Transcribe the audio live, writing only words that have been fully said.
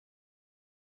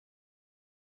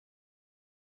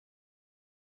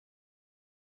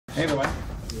Hey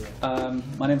everyone,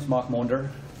 my name is Maunder.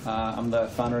 I'm the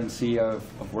founder and CEO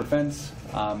of WordFence.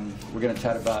 We're going to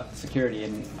chat about security,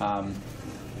 and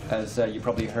as you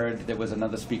probably heard, there was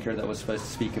another speaker that was supposed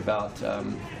to speak about,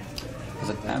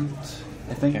 was it AMPT,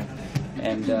 I think, yeah.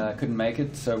 And couldn't make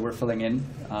it, so we're filling in.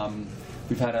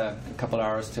 We've had a couple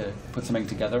hours to put something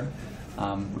together.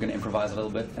 We're going to improvise a little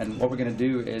bit, and what we're going to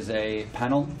do is a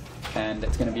panel, and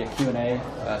it's going to be a Q&A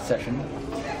session.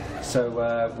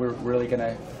 So we're really going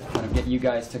to kind of get you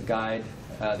guys to guide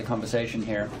the conversation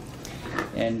here.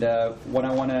 And what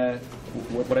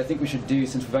I think we should do,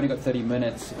 since we've only got 30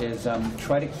 minutes, is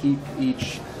try to keep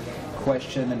each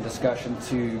question and discussion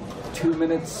to 2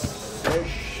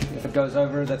 minutes-ish. If it goes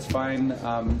over, that's fine.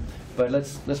 But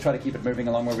let's try to keep it moving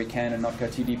along where we can and not go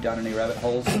too deep down any rabbit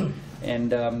holes.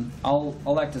 And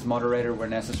I'll act as moderator where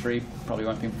necessary. Probably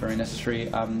won't be very necessary.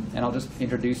 And I'll just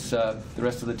introduce the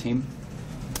rest of the team.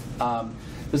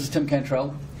 This is Tim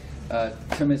Cantrell.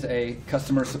 Tim is a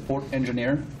customer support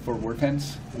engineer for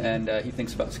WordPress, and he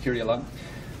thinks about security a lot.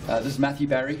 This is Matthew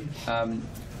Barry.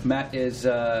 Matt is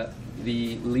the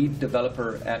lead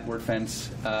developer at WordFence,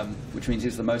 which means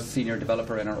he's the most senior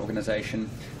developer in our organization.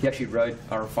 He actually wrote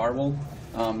our firewall.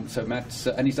 So Matt's,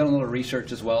 and he's done a little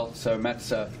research as well, so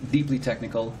Matt's deeply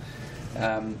technical.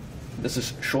 This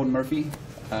is Sean Murphy.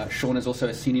 Sean is also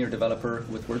a senior developer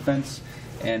with WordFence,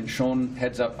 and Sean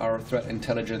heads up our threat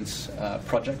intelligence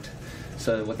project.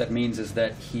 So what that means is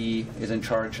that he is in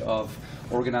charge of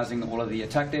organizing all of the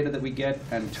attack data that we get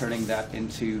and turning that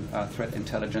into threat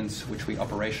intelligence, which we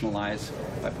operationalize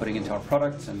by putting into our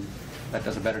products, and that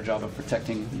does a better job of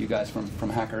protecting you guys from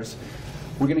hackers.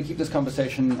 We're going to keep this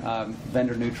conversation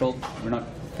vendor neutral. We're not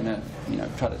going to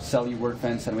try to sell you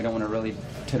WordFence, and we don't want to really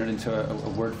turn it into a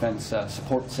WordFence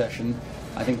support session.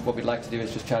 I think what we'd like to do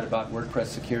is just chat about WordPress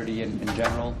security in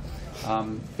general.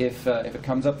 If it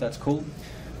comes up, that's cool,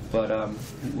 but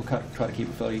we'll try to keep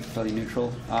it fairly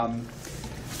neutral.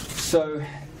 So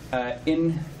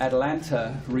in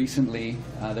Atlanta recently,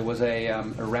 there was a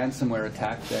ransomware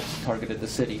attack that targeted the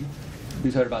city.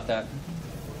 Who's heard about that?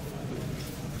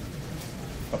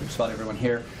 Probably just about everyone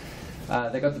here.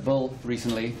 They got the bill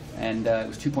recently, and it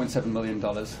was $2.7 million.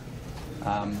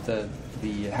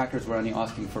 The hackers were only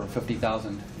asking for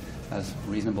 $50,000, as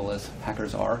reasonable as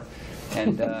hackers are.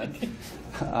 And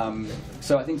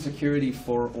so I think security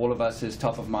for all of us is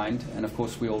top of mind. And of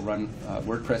course, we all run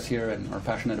WordPress here and are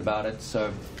passionate about it.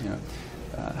 So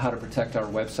how to protect our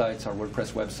websites, our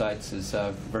WordPress websites, is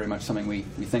very much something we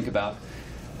think about.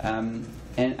 And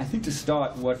I think to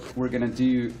start, what we're going to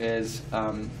do is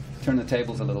turn the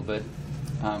tables a little bit.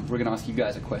 We're going to ask you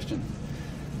guys a question.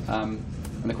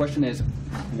 And the question is,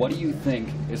 what do you think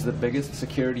is the biggest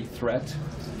security threat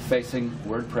facing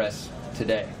WordPress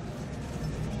today?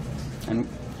 And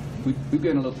we've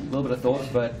given a little bit of thought,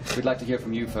 but we'd like to hear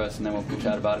from you first, and then we'll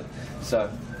chat about it. So,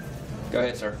 go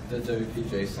ahead, sir. The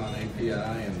WP-JSON API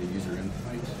and the user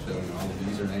endpoint showing all the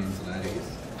usernames and IDs.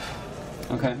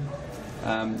 Okay.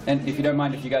 And if you don't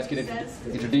mind, if you guys could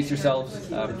introduce yourselves,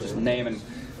 just name and...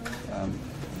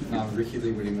 I'm Ricky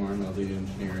Lee Whittemore. I'm a lead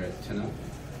engineer at Tenno.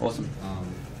 Awesome.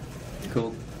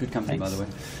 Cool. Good company, Thanks. by the way.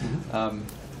 Mm-hmm.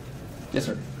 Yes,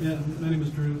 sir. Yeah, my name is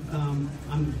Drew. I'm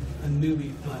a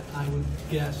newbie, but I would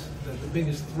guess that the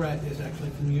biggest threat is actually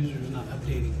from users not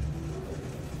updating.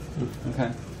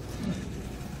 Okay.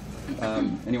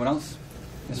 Anyone else?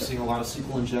 We're seeing a lot of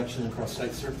SQL injection and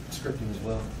cross-site scripting as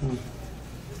well.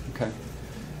 Okay.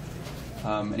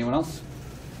 Anyone else?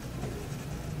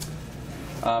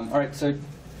 All right, so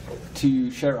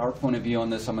to share our point of view on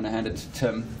this, I'm going to hand it to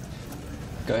Tim.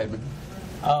 Go ahead, man.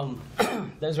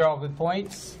 Those are all good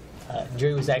points.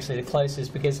 Drew was actually the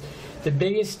closest, because the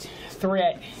biggest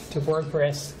threat to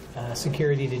WordPress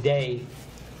security today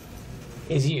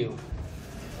is you.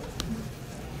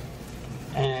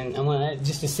 And I want that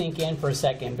just to sink in for a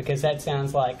second, because that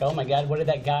sounds like, oh my God, what did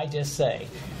that guy just say?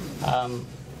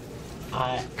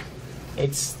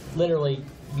 It's literally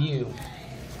you.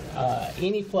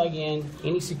 Any plugin,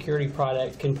 any security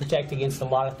product can protect against a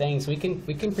lot of things. We can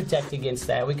protect against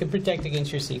that. We can protect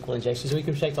against your SQL injections. We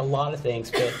can protect a lot of things,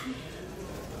 but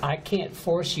I can't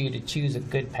force you to choose a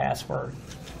good password.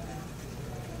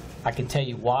 I can tell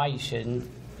you why you shouldn't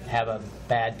have a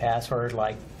bad password,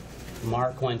 like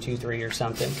Mark123 or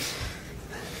something.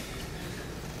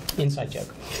 Inside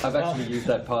joke. I've actually used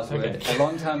that password a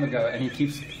long time ago, and he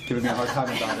keeps giving me a hard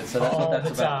time about it. So that's what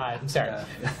that's about. I'm sorry.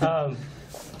 Yeah.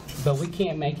 But we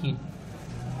can't make you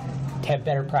have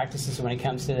better practices when it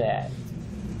comes to that.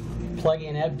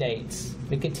 Plugin updates.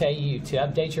 We could tell you to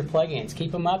update your plugins.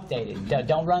 Keep them updated.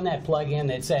 Don't run that plugin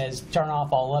that says turn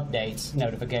off all updates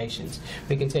notifications.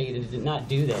 We can tell you to not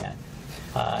do that.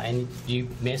 and you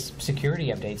miss security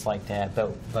updates like that.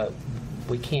 But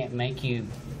we can't make you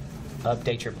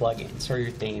update your plugins or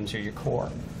your themes or your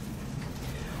core.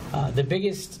 The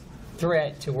biggest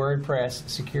threat to WordPress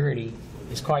security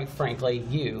is, quite frankly,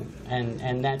 you,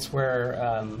 and that's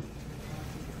where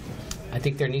I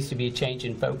think there needs to be a change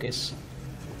in focus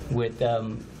with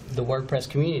the WordPress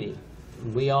community.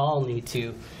 We all need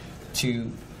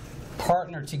to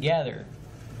partner together.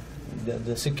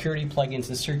 The security plugins,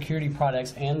 the security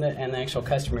products, and the actual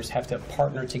customers have to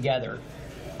partner together.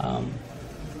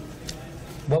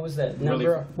 What was the number?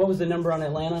 Really? What was the number on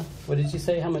Atlanta? What did you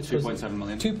say? How much was it? 2.7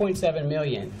 million. 2.7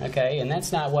 million. Okay, and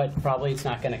that's not what. Probably it's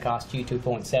not going to cost you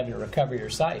 2.7 to recover your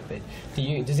site. But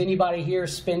does anybody here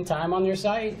spend time on their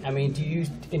site? I mean, do you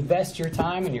invest your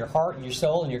time and your heart and your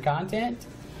soul and your content?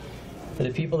 For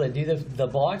the people that do the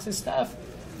blogs and stuff,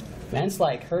 man, it's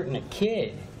like hurting a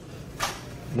kid.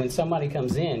 When somebody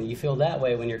comes in, you feel that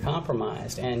way when you're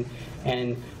compromised, and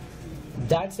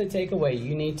that's the takeaway.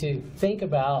 You need to think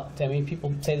about, I mean,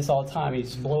 people say this all the time, you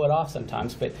just blow it off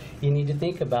sometimes, but you need to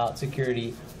think about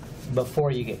security before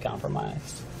you get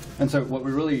compromised. And so what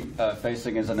we're really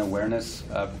facing is an awareness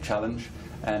challenge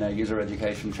and a user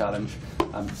education challenge.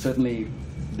 Certainly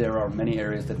there are many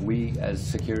areas that we as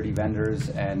security vendors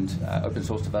and open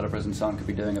source developers and so on could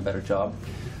be doing a better job.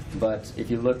 But if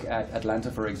you look at Atlanta,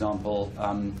 for example,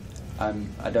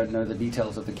 I don't know the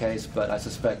details of the case, but I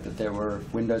suspect that there were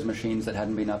Windows machines that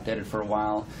hadn't been updated for a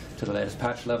while to the latest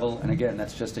patch level. And again,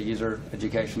 that's just a user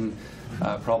education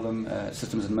problem,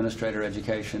 systems administrator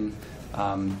education.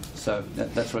 So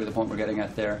that's really the point we're getting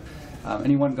at there.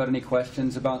 Anyone got any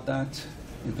questions about that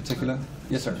in particular?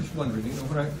 Yes, sir. I'm just wondering,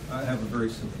 I have a very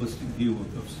simplistic view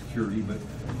of security, but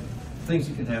things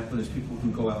that can happen is people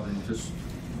can go out and just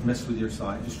mess with your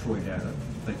site, destroy data.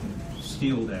 They can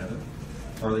steal data,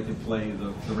 or they can play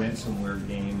the ransomware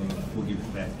game and we'll give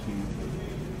it back to you.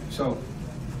 So,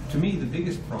 to me, the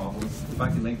biggest problem, if I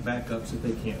can make backups that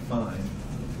they can't find,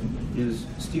 is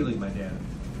stealing my data.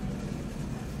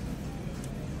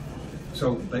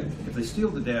 So, if they steal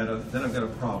the data, then I've got a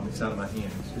problem. It's out of my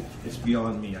hands. It's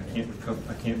beyond me. I can't recover.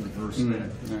 I can't reverse that.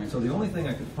 Right. So, the only thing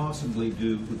I could possibly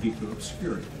do would be to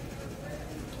obscure it.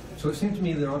 So it seems to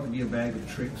me there ought to be a bag of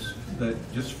tricks that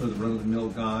just for the run-of-the-mill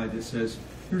guy that says,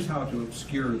 here's how to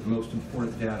obscure the most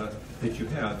important data that you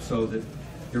have so that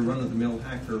your run-of-the-mill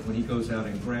hacker, when he goes out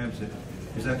and grabs it,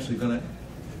 is actually going to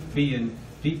be in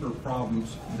deeper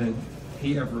problems than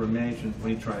he ever imagined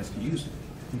when he tries to use it.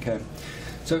 Okay.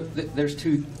 So there's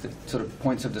two sort of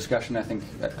points of discussion I think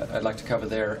I'd like to cover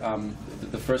there.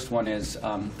 The first one is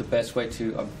the best way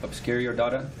to obscure your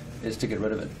data is to get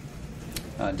rid of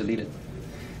it, delete it.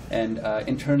 And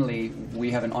internally,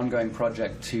 we have an ongoing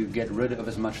project to get rid of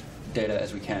as much data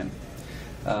as we can.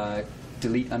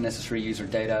 Delete unnecessary user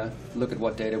data, look at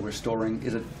what data we're storing,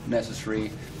 is it necessary?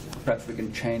 Perhaps we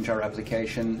can change our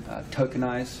application,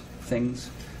 tokenize things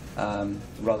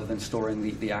rather than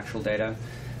storing the actual data.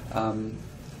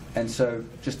 And so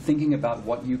just thinking about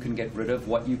what you can get rid of,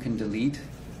 what you can delete,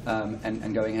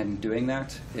 and going ahead and doing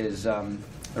that is a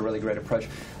really great approach.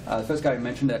 The first guy who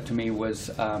mentioned that to me was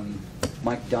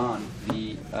Mike Don,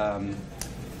 the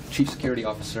Chief Security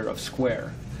Officer of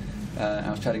Square.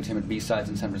 I was chatting to him at B-Sides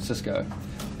in San Francisco,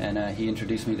 and he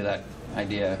introduced me to that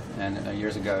idea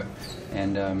years ago,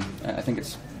 and I think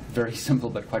it's very simple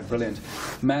but quite brilliant.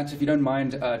 Matt, if you don't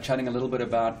mind chatting a little bit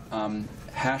about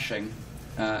hashing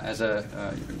as a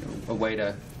way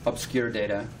to obscure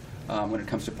data when it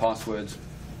comes to passwords.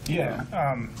 Yeah,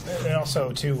 and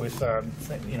also too with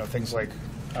things like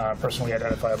personally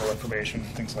identifiable information,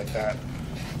 things like that.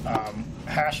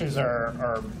 Hashes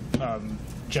are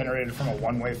generated from a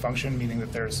one-way function, meaning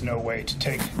that there's no way to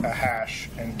take a hash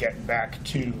and get back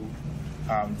to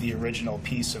the original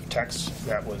piece of text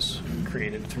that was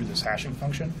created through this hashing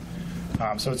function.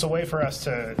 So it's a way for us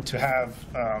to have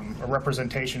a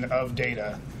representation of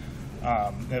data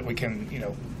that we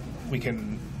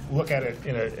can look at it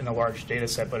in a large data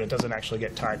set, but it doesn't actually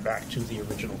get tied back to the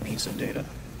original piece of data.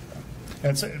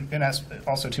 And as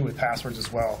also too with passwords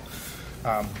as well.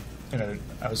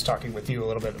 I was talking with you a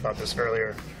little bit about this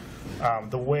earlier.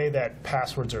 The way that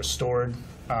passwords are stored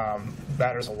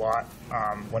matters a lot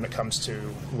when it comes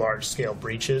to large-scale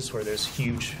breaches, where there's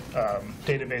huge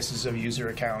databases of user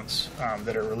accounts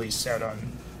that are released out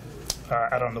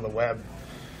onto the web.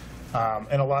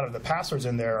 And a lot of the passwords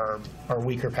in there are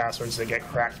weaker passwords that get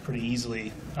cracked pretty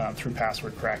easily through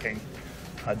password cracking,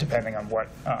 depending on what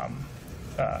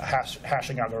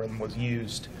hashing algorithm was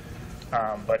used.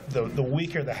 But the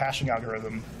weaker the hashing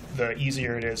algorithm, the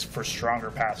easier it is for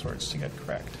stronger passwords to get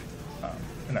cracked.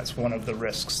 And that's one of the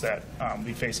risks that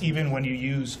we face, even when you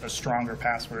use a stronger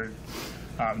password,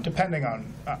 depending on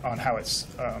how it's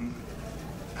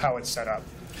set up.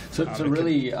 So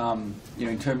really,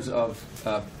 in terms of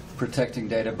protecting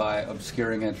data by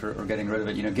obscuring it or getting rid of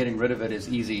it, getting rid of it is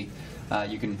easy.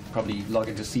 You can probably log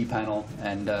into cPanel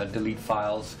and delete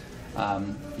files.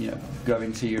 Go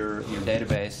into your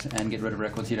database and get rid of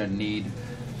records you don't need.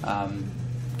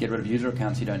 Get rid of user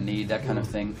accounts you don't need. That kind of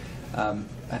thing.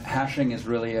 Hashing is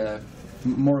really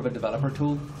more of a developer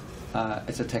tool.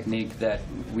 It's a technique that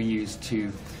we use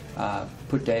to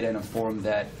put data in a form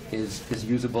that is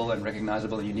usable and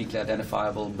recognizable and uniquely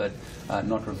identifiable, but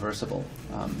not reversible.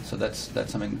 So that's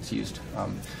something that's used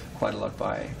quite a lot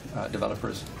by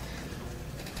developers.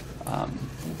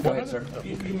 Go ahead, sir.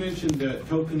 You mentioned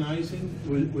tokenizing.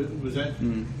 Was that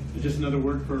just another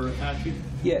word for hashing?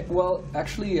 Yeah, well,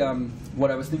 actually,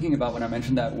 what I was thinking about when I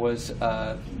mentioned that was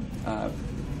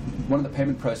one of the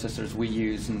payment processors we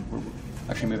use, and we're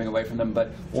actually moving away from them,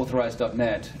 but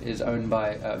Authorize.net is owned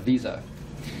by Visa.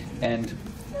 And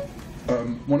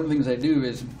one of the things they do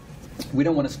is we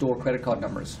don't want to store credit card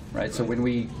numbers, right? So when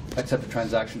we accept a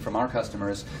transaction from our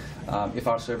customers, if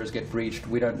our servers get breached,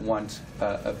 we don't want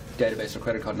a database of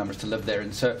credit card numbers to live there.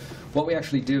 And so what we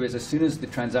actually do is as soon as the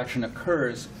transaction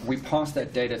occurs, we pass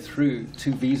that data through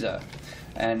to Visa,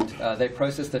 and they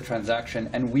process the transaction,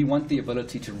 and we want the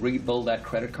ability to rebuild that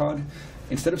credit card.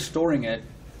 Instead of storing it,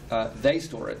 they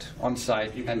store it on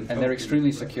site, and they're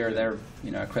extremely secure. They're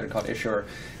a credit card issuer,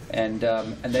 and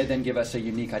they then give us a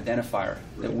unique identifier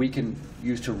that we can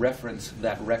use to reference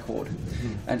that record.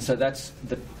 And so that's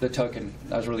the token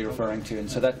I was really referring to.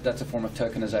 And so that's a form of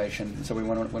tokenization. So when we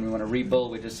want to rebill,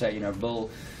 we just say bill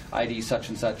ID such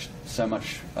and such so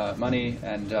much money,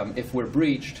 and if we're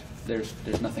breached,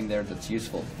 there's nothing there that's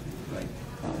useful. Right.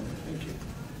 Thank you.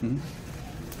 Mm-hmm.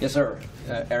 Yes, sir.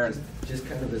 Aaron. Just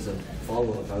kind of as a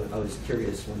follow-up, I was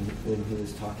curious when he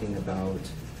was talking about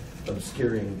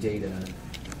obscuring data,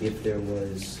 if there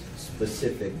was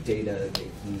specific data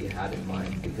that he had in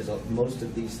mind, because most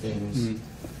of these things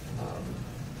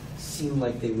seem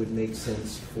like they would make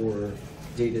sense for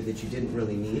data that you didn't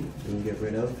really need and get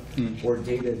rid of, or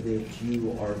data that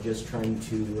you are just trying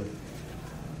to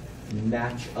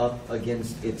match up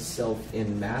against itself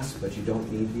in mass, but you don't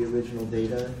need the original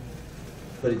data.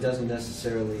 But it doesn't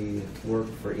necessarily work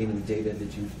for any data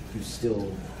that you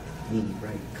still need,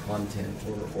 right? Content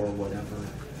or whatever.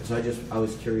 So I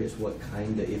was curious what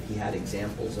kind of, if he had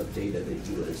examples of data that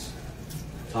he was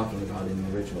talking about in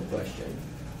the original question.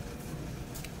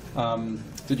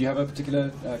 Did you have a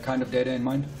particular kind of data in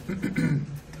mind? I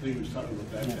think he was talking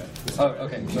about that. Oh,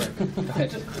 okay. Sorry. Go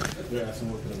ahead. Yeah,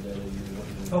 some what kind of data you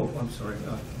Oh, I'm sorry.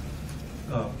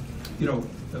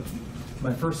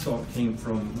 My first thought came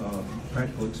from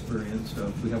practical experience.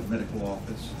 We have a medical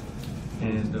office,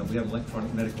 and we have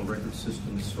electronic medical record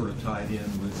systems sort of tied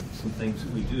in with some things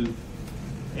that we do.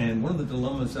 And one of the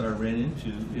dilemmas that I ran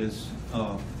into is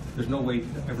there's no way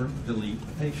to ever delete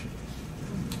a patient.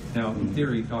 Now, in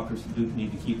theory, doctors do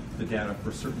need to keep the data for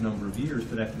a certain number of years,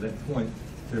 but after that point,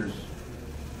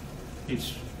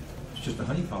 it's just a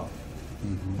honeypot.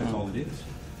 That's all it is.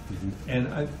 And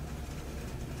I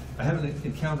haven't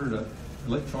encountered an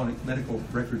electronic medical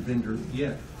record vendor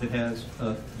yet that has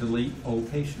a delete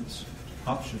old patients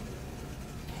option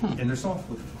in their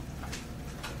software.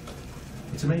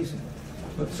 It's amazing.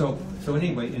 But so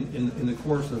anyway, in the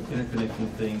course of interconnecting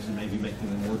things and maybe making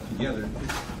them work together,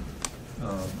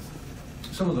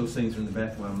 some of those things are in the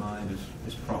back of my mind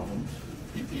as problems.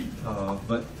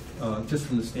 But just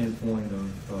from the standpoint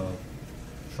of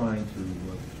trying to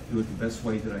do it the best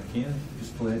way that I can,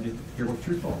 just glad to hear what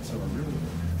your thoughts are.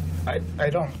 Really, I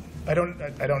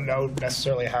don't know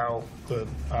necessarily how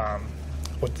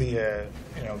what the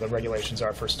the regulations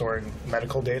are for storing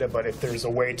medical data, but if there's a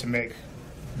way to make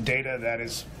data that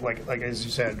is like as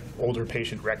you said, older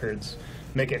patient records,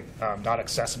 make it not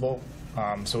accessible.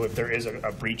 So if there is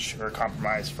a breach or a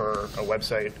compromise for a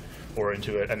website or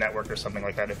into a network or something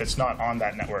like that, if it's not on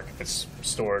that network, if it's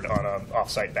stored on an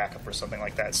off-site backup or something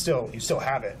like that, you still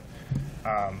have it.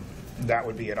 That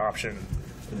would be an option.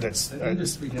 That's the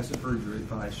industry hasn't heard your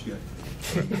advice yet.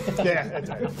 Yeah,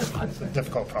 it's a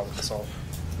difficult problem to solve.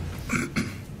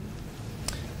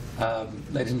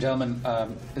 Ladies and gentlemen,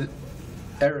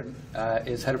 Aaron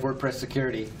is head of WordPress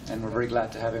Security, and we're very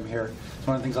glad to have him here. It's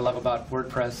one of the things I love about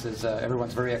WordPress is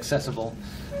everyone's very accessible.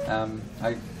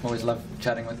 I always love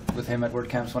chatting with him at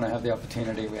WordCamps when I have the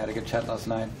opportunity. We had a good chat last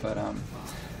night, but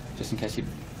just in case you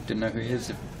didn't know who he is,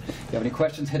 if you have any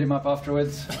questions, hit him up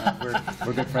afterwards.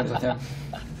 We're good friends with him.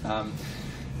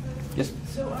 Yes?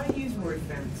 So I use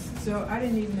WordFence, so I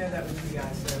didn't even know that was you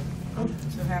guys, so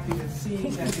happy to see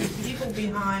that there's people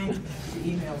behind the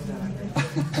emails that I get.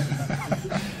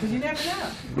 Because you never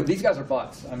know. Well, these guys are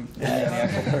bots. I'm the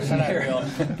actual person here.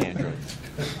 Android.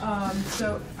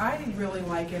 So I didn't really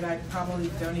like it. I probably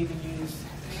don't even use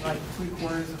like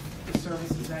 3/4 of the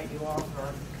services that you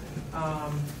offer.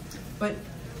 But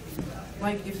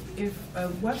like if a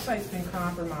website's been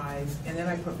compromised and then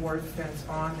I put WordFence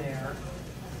on there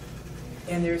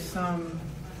and there's some,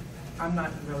 I'm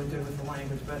not really good with the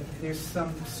language, but there's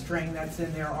some string that's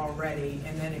in there already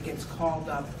and then it gets called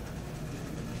up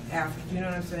after, you know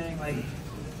what I'm saying? Like,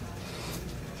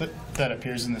 That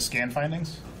appears in the scan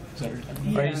findings? Is that what you're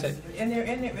talking about? yes, and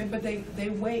they're, but they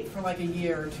wait for like a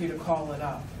year or two to call it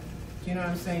up. Do you know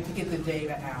what I'm saying? To get the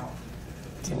data out.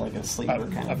 So like a sleeper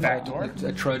kind A of. backdoor?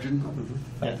 A Trojan.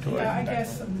 Yeah, I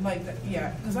guess like that.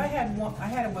 Yeah, because I had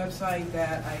a website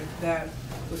that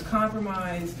was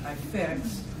compromised. I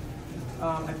fixed.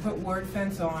 I put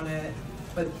WordFence on it,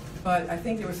 but I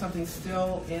think there was something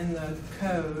still in the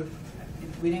code.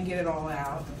 We didn't get it all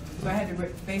out, so I had to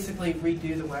basically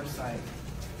redo the website.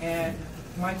 And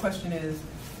my question is,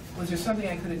 was there something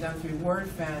I could have done through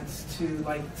WordFence to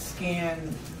like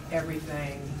scan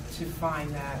everything to find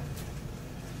that?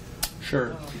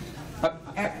 Sure.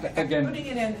 Again, putting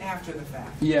it in after the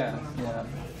fact. Yeah, yeah.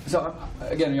 So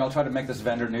again, I'll try to make this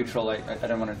vendor neutral. I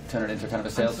don't want to turn it into kind of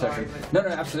a sales sorry, session. No,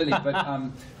 absolutely. But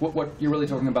what you're really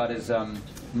talking about is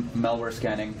malware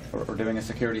scanning or doing a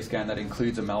security scan that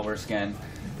includes a malware scan.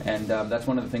 And that's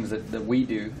one of the things that we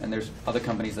do, and there's other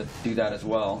companies that do that as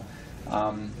well.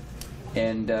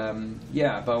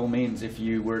 Yeah, by all means, if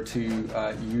you were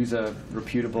to use a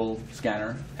reputable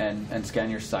scanner and scan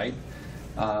your site,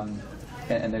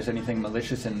 and there's anything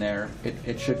malicious in there,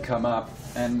 it should come up.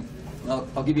 And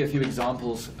I'll give you a few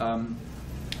examples.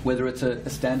 Whether it's a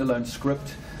standalone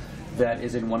script that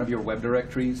is in one of your web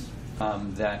directories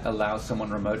that allows someone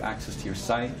remote access to your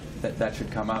site, that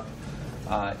should come up.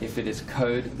 If it is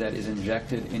code that is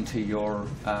injected into your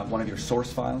one of your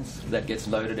source files that gets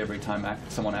loaded every time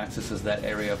someone accesses that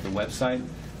area of the website,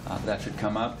 that should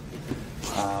come up.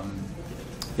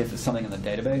 If it's something in the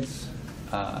database,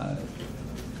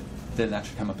 then that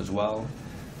should come up as well.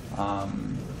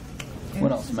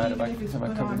 What else, Matt? Have I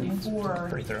covered it?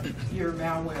 Before your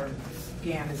malware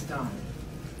scan is done.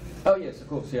 Oh yes, of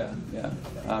course, yeah.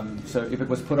 So if it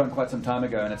was put on quite some time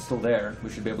ago and it's still there, we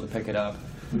should be able to pick it up.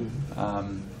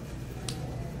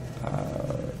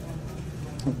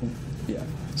 Yeah.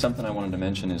 Something I wanted to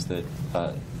mention is that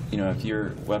if your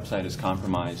website is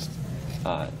compromised,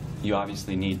 you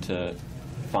obviously need to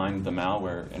find the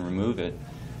malware and remove it.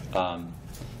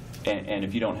 And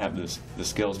if you don't have the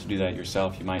skills to do that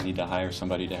yourself, you might need to hire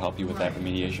somebody to help you with that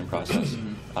remediation process.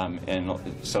 And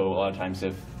so a lot of times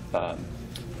if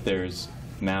there's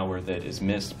malware that is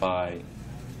missed by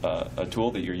a tool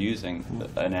that you're using,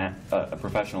 a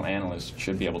professional analyst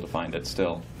should be able to find it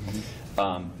still.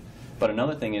 But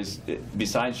another thing is,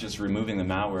 besides just removing the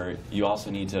malware, you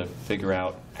also need to figure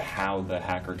out how the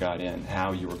hacker got in,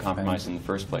 how you were compromised in the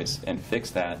first place, and fix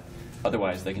that.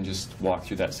 Otherwise, they can just walk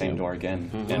through that same door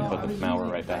again and put the malware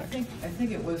right back. I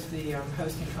think it was the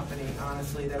hosting company,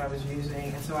 honestly, that I was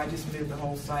using, and so I just moved the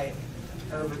whole site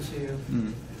over to.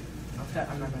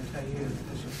 I'm not going to tell you.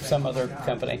 Some other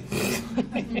company.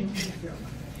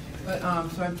 But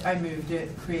so I moved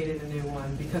it, created a new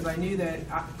one because I knew that.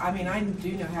 I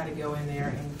do know how to go in there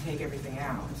and take everything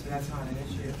out, so that's not an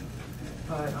issue.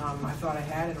 But I thought I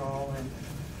had it all,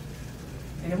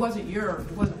 and it wasn't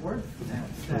WordPress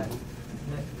that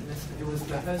it was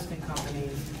the hosting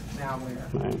company's malware.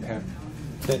 Okay.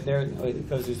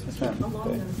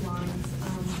 Along those lines,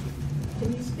 can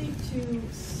you speak to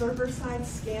server-side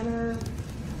scanner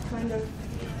kind of,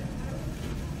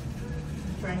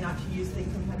 trying not to use the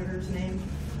competitor's name,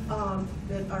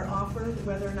 that are offered,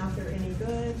 whether or not they're any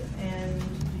good, and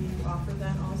do you offer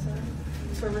that also?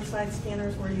 Server-side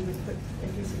scanners where you would put a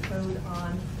piece of code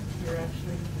on, you're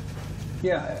actually...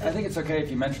 Yeah, I think it's okay if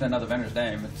you mention another vendor's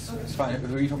name. It's fine.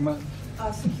 Who are you talking about?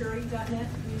 Security.net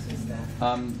uses that.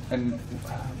 And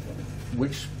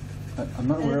which... I'm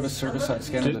not aware of a server-side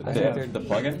scanner that they have. The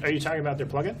plugin? Are you talking about their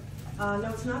plugin? No,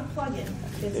 it's not a plugin.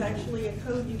 It's actually a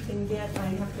code you can get. I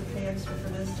have to pay extra for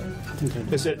this.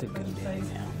 Is it?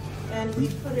 And we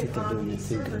put it on the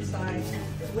server side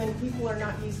when people are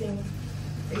not using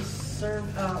a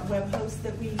web host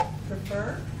that we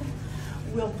prefer.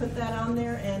 We'll put that on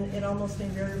there, and it almost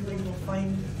invariably will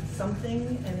find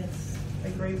something, and it's a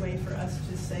great way for us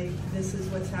to say, this is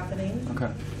what's happening.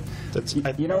 Okay. That's,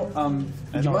 You know,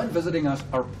 do you mind visiting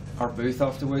our booth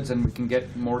afterwards, and we can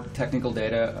get more technical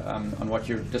data on what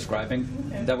you're describing?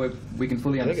 Okay. That way we can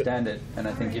fully understand it, and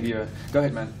I think give you a... Go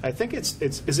ahead, man. I think is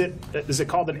it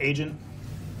called an agent?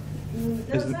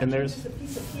 There's and actually there's- just a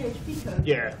piece of PHP code.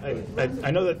 Yeah, I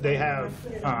know that they have.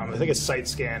 I think it's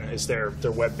SiteScan is their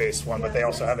web-based one, but they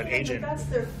also have an Yeah, agent. but that's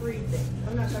their free thing.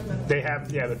 I'm not talking about. They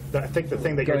have, yeah. I think the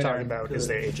thing that Go you're ahead, talking Aaron. about is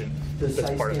the agent. The That's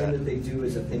site part of scan that. that they do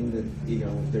is a thing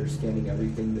that, they're scanning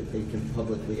everything that they can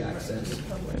publicly access. It's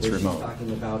What she's remote.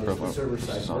 talking about is the Remote.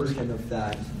 server-side version of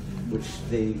that, which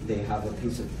they have a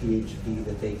piece of PHP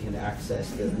that they can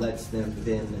access that lets them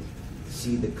then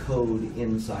see the code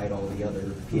inside all the other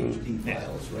PHP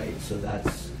files, right? So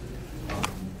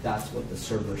that's what the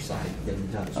server-side thing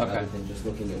does, Okay. rather than just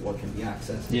looking at what can be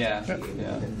accessed. Yeah. It's actually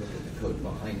able to then look at the code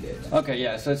behind it. Okay,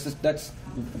 yeah, so it's just, that's,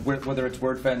 whether it's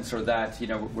WordFence or that,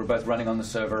 we're both running on the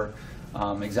server,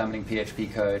 examining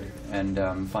PHP code, and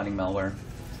finding malware.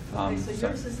 Okay, so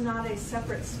yours is not a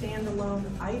separate standalone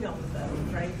item,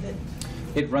 though, right?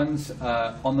 It runs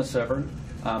on the server,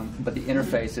 but the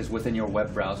interface is within your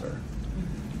web browser.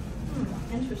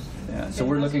 Interesting. Yeah, so And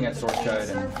we're that's looking with at the source paid code.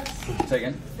 service? Say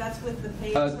again? That's with the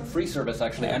paid service? Free service,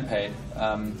 actually, and paid,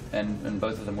 and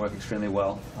both of them work extremely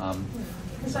well.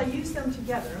 Because I use them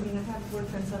together. I mean, I have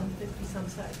WordPress on 50-some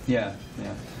sites. Yeah,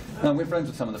 yeah. No, we're friends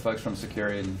with some of the folks from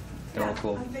Security, and they're all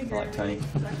cool. I figured like Tony.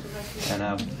 exactly.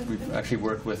 And we've actually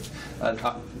worked with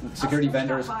security I'll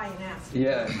vendors. stop by and ask.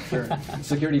 Yeah, sure.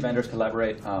 Security vendors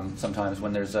collaborate sometimes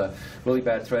when there's a really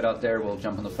bad threat out there. We'll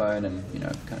jump on the phone and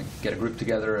kind of get a group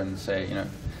together and say,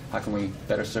 how can we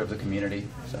better serve the community?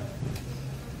 So,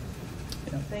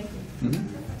 yeah. Thank you.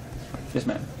 Mm-hmm. Yes,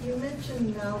 ma'am. You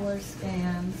mentioned malware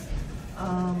scans.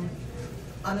 On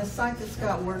a site that's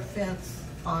got WordFence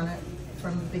on it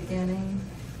from the beginning,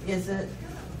 is it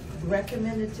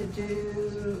recommended to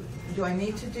do I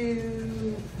need to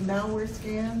do malware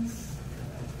scans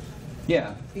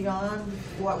Yeah. beyond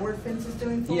what WordFence is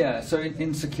doing for me? Yeah, so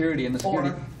in security, in the security...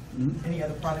 Or any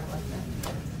other product like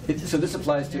that? So this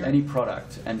applies to any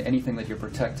product and anything that you're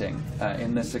protecting.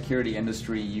 In the security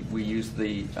industry, we use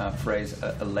the phrase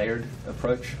a layered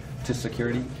approach to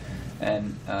security.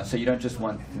 And so you don't just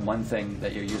want one thing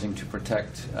that you're using to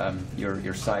protect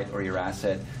your site or your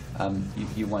asset.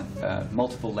 You want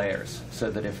multiple layers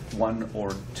so that if one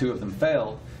or two of them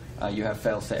fail, you have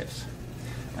fail-safes.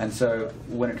 And so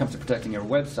when it comes to protecting your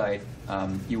website,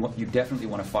 you definitely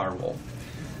want a firewall.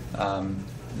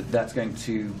 That's going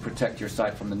to protect your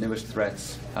site from the newest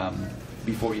threats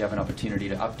before you have an opportunity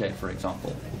to update, for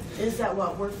example. Is that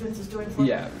what WordFence is doing for me?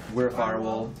 Yeah, we're a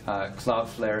firewall.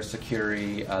 Cloudflare,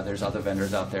 Security, there's other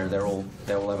vendors out there. They all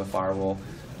have a firewall.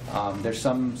 There's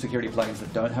some security plugins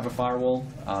that don't have a firewall,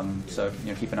 so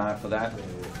keep an eye out for that.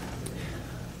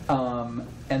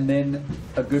 And then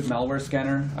a good malware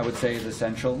scanner, I would say, is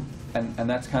essential, and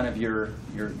that's kind of your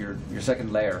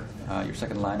second layer, your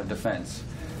second line of defense.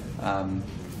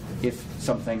 If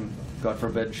something, God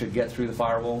forbid, should get through the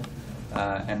firewall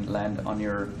and land on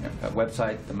your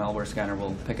website, the malware scanner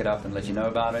will pick it up and let you know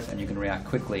about it, and you can react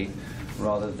quickly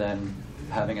rather than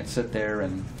having it sit there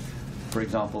and, for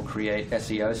example, create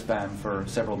SEO spam for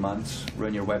several months,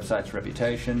 ruin your website's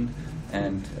reputation,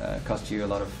 and cost you a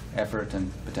lot of effort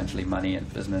and potentially money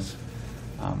and business.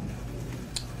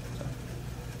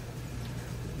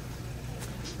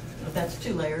 That's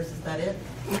 2 layers. Is that it?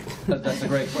 That's a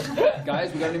great question.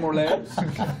 Guys, we got any more layers? I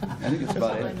think it's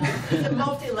about it. It's a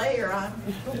multi-layer on.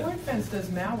 But WordFence does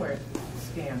malware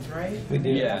scans, right? We do.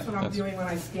 Yeah. That's what I'm doing when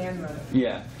I scan the...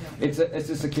 Yeah, it's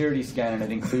a security scan, and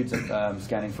it includes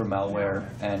scanning for malware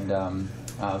and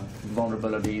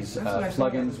vulnerabilities,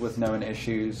 plugins with known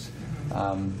issues,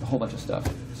 a whole bunch of stuff.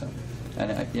 So,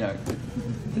 and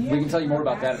we can tell you more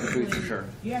about that at the booth for sure.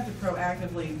 You have to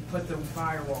proactively put the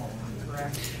firewall on,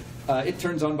 correct? It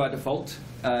turns on by default,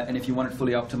 and if you want it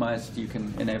fully optimized, you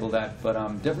can enable that. But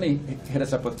definitely hit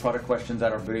us up with product questions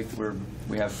at our booth.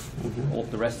 We have all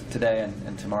the rest of today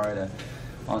and tomorrow to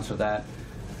answer that.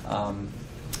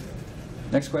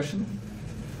 Next question.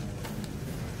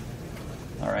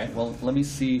 All right. Well, let me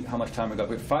see how much time we got.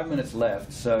 We have 5 minutes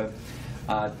left, so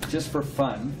just for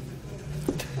fun.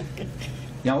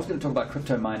 Yeah, I was going to talk about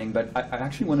crypto mining, but I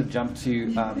actually want to jump to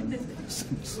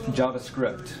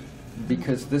JavaScript,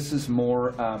 because this is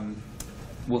more,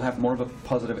 will have more of a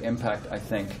positive impact, I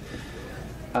think.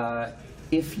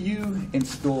 If you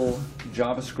install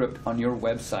JavaScript on your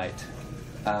website,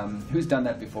 who's done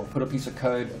that before? Put a piece of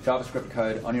code, JavaScript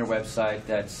code, on your website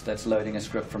that's loading a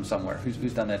script from somewhere.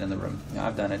 Who's done that in the room? Yeah,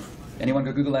 I've done it. Anyone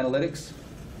go Google Analytics?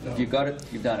 If you've got it,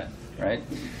 you've done it, right?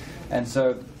 And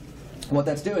so what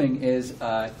that's doing is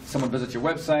someone visits your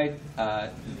website,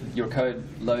 your code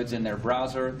loads in their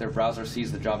browser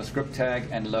sees the JavaScript tag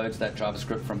and loads that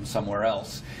JavaScript from somewhere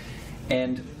else.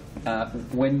 And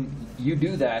when you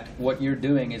do that, what you're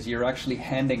doing is you're actually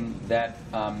handing that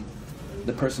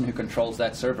the person who controls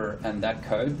that server and that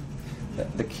code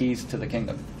the keys to the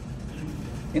kingdom,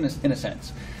 in a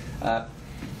sense.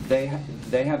 They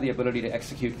have the ability to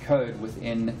execute code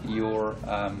within your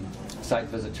site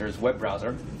visitor's web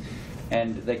browser,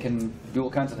 and they can do all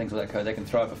kinds of things with that code. They can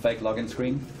throw up a fake login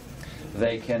screen.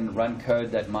 They can run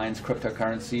code that mines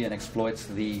cryptocurrency and exploits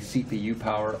the CPU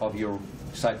power of your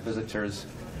site visitor's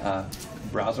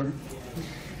browser.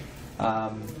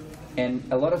 And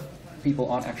a lot of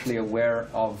people aren't actually aware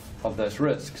of those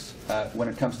risks. When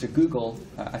it comes to Google,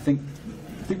 I think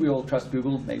we all trust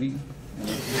Google, maybe.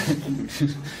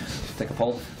 Take a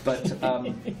poll. But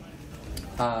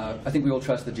I think we all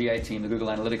trust the GA team, the Google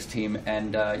Analytics team,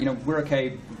 and we're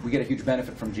okay. We get a huge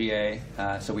benefit from GA,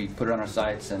 so we put it on our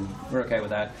sites, and we're okay with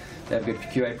that. They have a good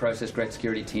QA process, great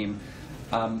security team.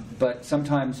 But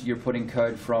sometimes you're putting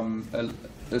code from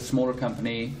a smaller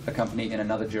company, a company in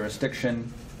another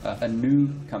jurisdiction, a new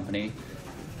company,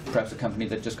 perhaps a company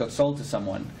that just got sold to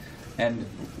someone. And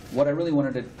what I really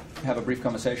wanted to have a brief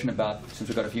conversation about, since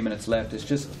we've got a few minutes left, is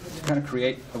just to kind of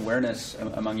create awareness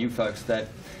among you folks that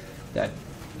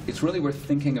it's really worth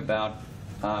thinking about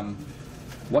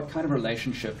what kind of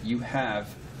relationship you have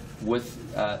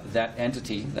with that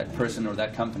entity, that person or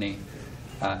that company,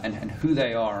 and who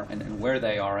they are and where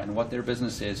they are and what their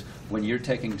business is when you're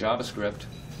taking JavaScript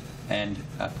and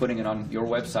putting it on your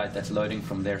website that's loading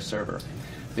from their server.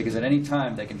 Because at any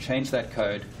time they can change that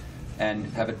code and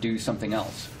have it do something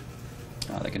else.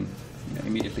 They can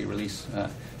immediately release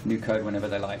new code whenever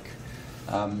they like.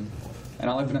 And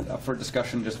I'll open it up for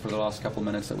discussion just for the last couple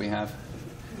minutes that we have.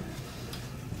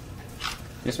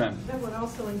 Yes, ma'am. That would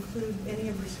also include any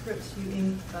of the scripts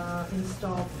you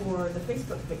install for the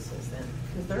Facebook pixels then,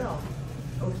 because they're all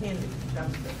can be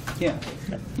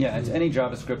JavaScript. Yeah, it's any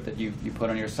JavaScript that you put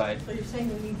on your site. So you're saying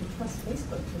we need to trust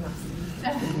Facebook enough?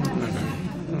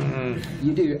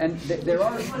 You do, and there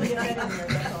are. I just want to get that in there,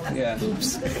 that's all. Yeah.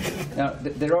 Oops. Now,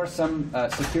 there are some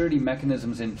security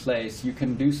mechanisms in place. You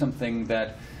can do something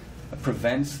that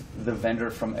prevents the vendor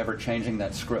from ever changing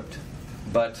that script.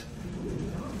 But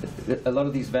a lot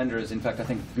of these vendors, in fact, I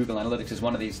think Google Analytics is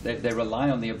one of these, they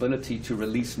rely on the ability to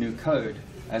release new code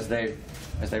as they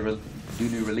do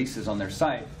new releases on their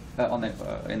site,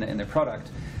 in their product.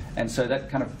 And so that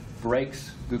kind of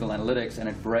breaks Google Analytics, and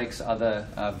it breaks other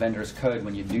vendors' code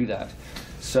when you do that.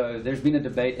 So there's been a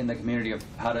debate in the community of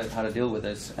how to deal with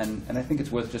this, and I think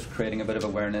it's worth just creating a bit of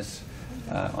awareness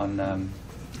on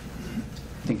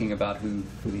thinking about who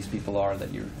these people are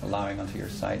that you're allowing onto your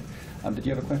site. Did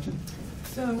you have a question?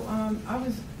 So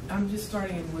I'm just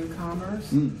starting in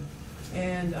WooCommerce,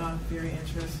 and very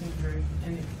interesting,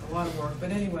 and a lot of work.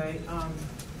 But anyway,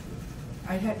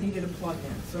 I needed a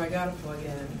plugin, so I got a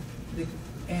plugin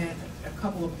and a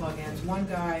couple of plugins. One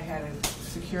guy had a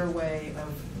secure way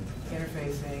of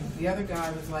interfacing. The other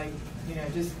guy was like,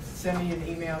 just send me an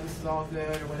email. This is all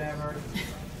good or whatever.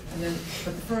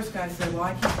 But the first guy said, well,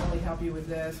 I can't really help you with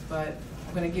this, but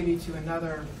I'm going to give you to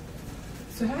another.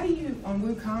 So how do you, on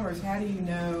WooCommerce, how do you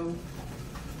know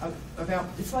about,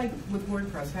 it's like with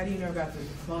WordPress, how do you know about the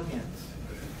plugins,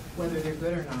 whether they're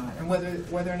good or not, and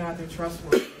whether or not they're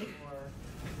trustworthy?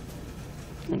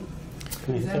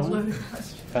 Is that a loaded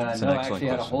question? No, I actually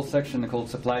had a whole section called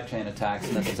supply chain attacks,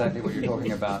 and that's exactly what you're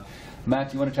talking about.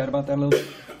 Matt, you want to chat about that a little bit?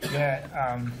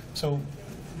 Yeah, so,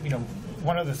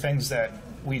 one of the things that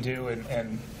we do,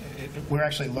 and we're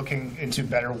actually looking into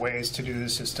better ways to do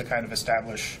this, is to kind of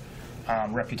establish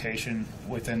reputation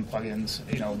within plugins.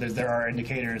 There are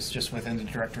indicators just within the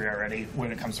directory already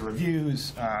when it comes to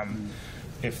reviews.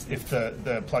 If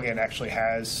the plugin actually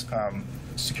has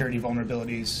security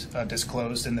vulnerabilities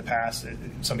disclosed in the past,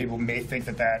 some people may think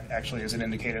that actually is an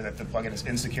indicator that the plugin is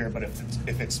insecure, but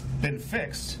if it's been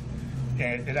fixed,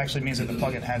 it actually means that the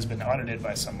plugin has been audited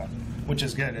by someone, which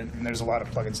is good, and there's a lot of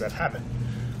plugins that haven't.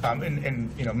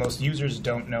 And most users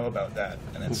don't know about that,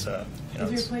 and it's Is there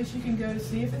a place you can go to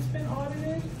see if it's been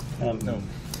audited? No.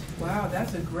 Wow,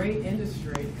 that's a great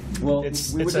industry. Well,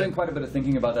 we were doing quite a bit of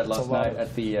thinking about that last night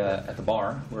at the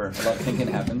bar, where a lot of thinking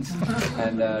happens.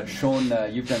 And Sean,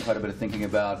 you've done quite a bit of thinking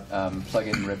about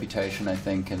plugin reputation, I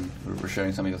think, and we were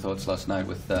sharing some of your thoughts last night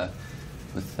with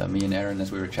me and Aaron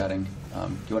as we were chatting. Do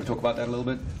you want to talk about that a little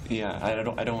bit? Yeah,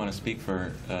 I don't want to speak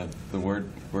for the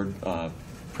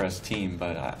WordPress team,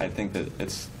 but I think that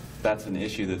that's an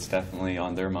issue that's definitely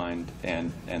on their mind,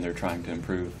 and they're trying to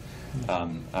improve.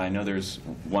 I know there's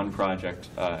one project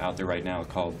out there right now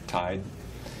called Tide,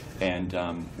 and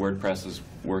WordPress is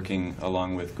working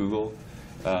along with Google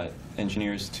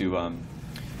engineers to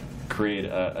create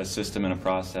a system and a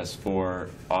process for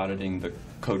auditing the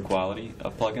code quality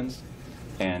of plugins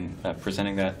and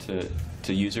presenting that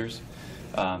to users.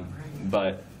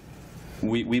 But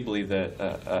we believe that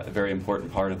a very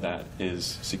important part of that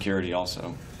is security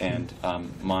also, and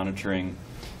monitoring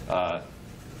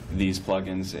these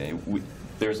plugins.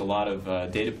 There's a lot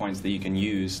of data points that you can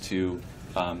use to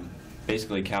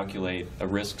basically calculate a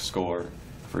risk score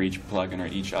for each plugin or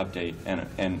each update,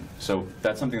 and so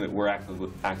that's something that we're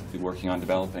actively working on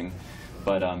developing.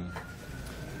 But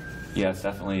yeah, it's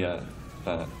definitely a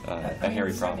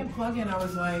hairy problem. The second plugin, I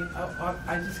was like, oh,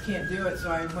 I just can't do it,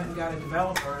 so I went and got a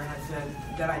developer, and I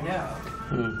said, that I know.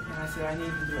 And I said, I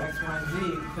need to do X, Y, and Z,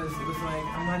 because it was like,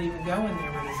 I'm not even going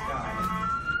there with this guy.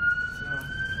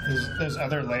 There's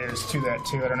other layers to that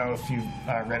too. I don't know if you've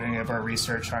read any of our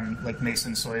research on like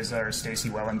Mason Soiza or Stacy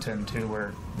Wellington too,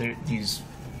 where these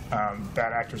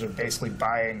bad actors are basically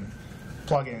buying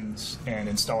plugins and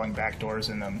installing backdoors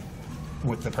in them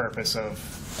with the purpose of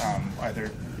either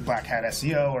black hat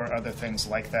SEO or other things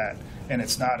like that. And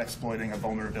it's not exploiting a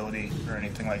vulnerability or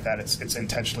anything like that. It's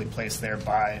intentionally placed there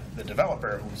by the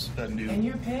developer, who's a new. And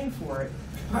you're paying for it.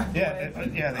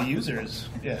 Yeah, the users.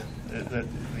 Yeah, the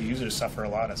users suffer a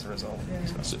lot as a result.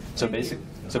 Yeah. So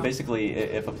basically,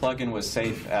 if a plugin was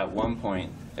safe at one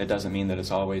point, it doesn't mean that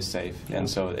it's always safe. Yeah. And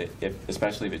so,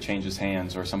 especially if it changes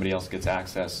hands or somebody else gets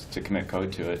access to commit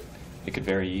code to it, it could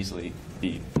very easily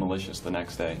be malicious the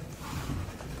next day.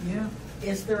 Yeah.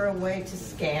 Is there a way to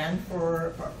scan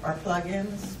for our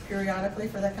plugins periodically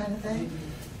for that kind of thing?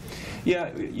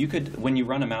 Yeah, you could. When you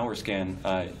run a malware scan,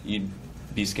 you'd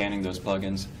be scanning those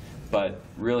plugins, but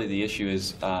really the issue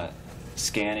is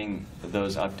scanning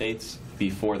those updates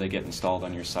before they get installed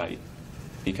on your site,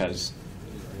 because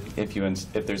if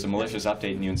there's a malicious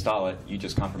update and you install it, you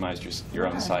just compromised your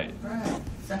own site. Right.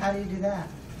 So how do you do that?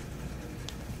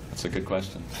 That's a good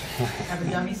question. Have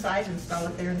a dummy site, install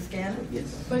it there and scan it?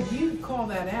 Yes. But you call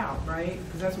that out, right?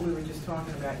 Because that's what we were just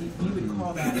talking about. You would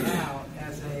call that out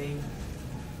as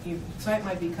your site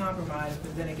might be compromised,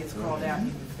 but then it gets called out and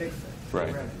you can fix it.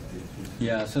 Right.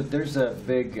 Yeah, so there's a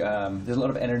big, there's a lot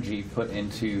of energy put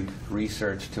into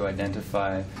research to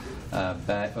identify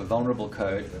vulnerable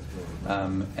code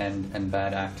and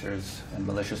bad actors and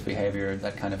malicious behavior,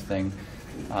 that kind of thing.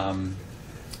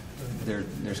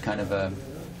 There's kind of a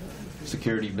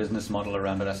security business model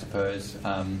around it, I suppose.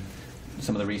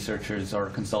 Some of the researchers are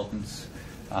consultants,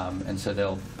 and so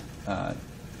they'll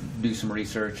do some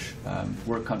research,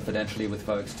 work confidentially with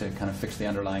folks to kind of fix the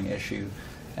underlying issue,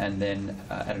 and then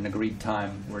at an agreed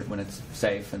time, when it's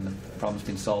safe and the problem's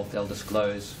been solved, they'll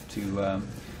disclose to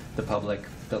the public.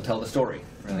 They'll tell the story,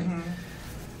 really.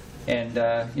 And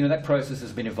that process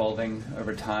has been evolving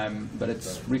over time, but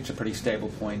it's reached a pretty stable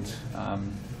point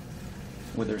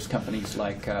where there's companies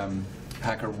like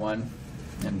HackerOne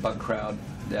and BugCrowd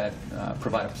that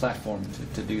provide a platform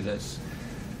to do this.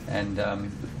 And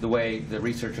the way the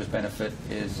researchers benefit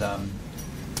is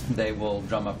they will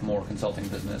drum up more consulting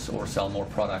business or sell more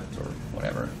product or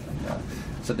whatever.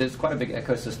 So there's quite a big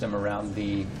ecosystem around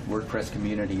the WordPress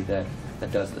community that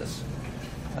does this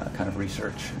kind of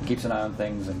research, and keeps an eye on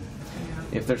things. And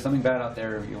if there's something bad out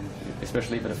there,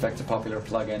 especially if it affects a popular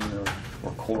plugin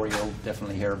or core, you'll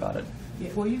definitely hear about it. Yeah,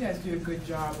 well, you guys do a good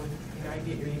job with, I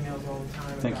get your emails all the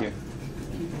time. Thank you.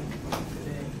 Keeping up to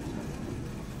date.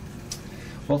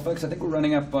 Well, folks, I think we're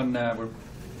running up on,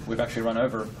 we've actually run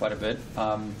over quite a bit. You're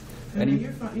fine.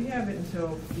 You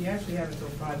actually have until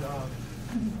 5 hours.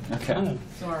 Okay.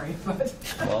 Sorry, but.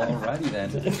 Well, alrighty then.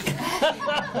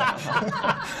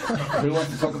 Who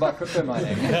wants to talk about crypto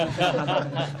mining?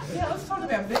 Yeah, let's talk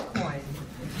about Bitcoin.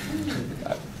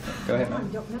 Go ahead, I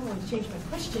ma'am. don't know, I want to change my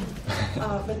question.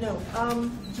 But no,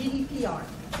 GDPR.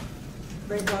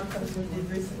 Great blog post we did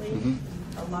recently.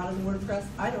 A lot of the WordPress,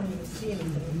 I don't even see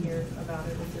anything in here about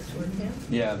it with this WordPress.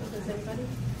 Yeah. Does anybody?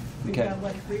 We've Okay. got,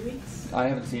 what, 3 weeks? I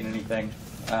haven't seen anything,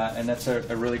 and that's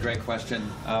a really great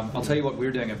question. I'll tell you what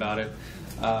we're doing about it.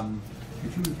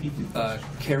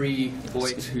 Kerry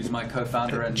Boyd, who's my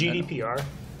co-founder, and GDPR.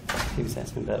 He was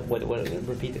asking about what?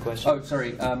 Repeat the question. Oh,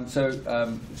 sorry. There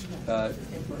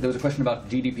was a question about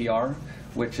GDPR,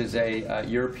 which is a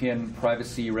European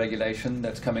privacy regulation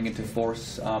that's coming into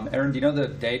force. Aaron, do you know the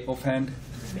date offhand?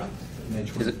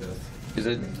 Is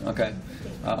it? Okay.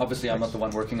 Obviously, I'm not the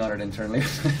one working on it internally.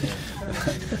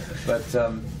 But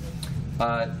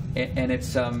and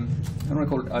it's don't want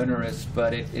to call it onerous,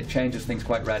 but it changes things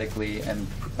quite radically and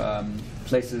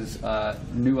places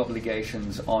new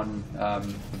obligations on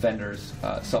vendors,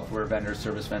 software vendors,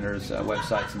 service vendors,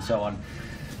 websites, and so on.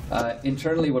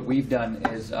 Internally, what we've done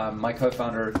is my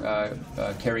co-founder,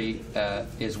 Kerry,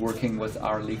 is working with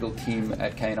our legal team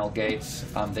at K&L Gates.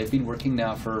 They've been working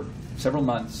now for several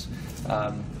months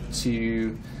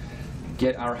to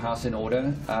get our house in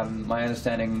order. My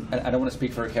understanding, I don't want to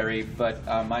speak for Kerry, but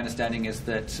my understanding is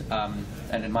that,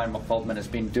 and in my involvement, has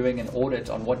been doing an audit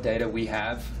on what data we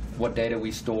have, what data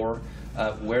we store,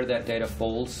 where that data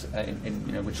falls,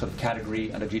 in which sort of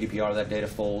category under GDPR that data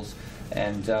falls,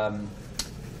 and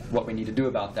what we need to do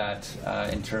about that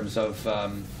in terms of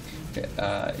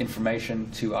information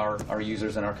to our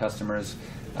users and our customers,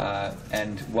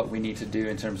 and what we need to do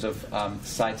in terms of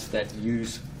sites that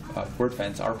use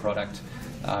WordFence, our product,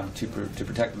 to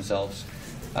protect themselves.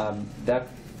 That,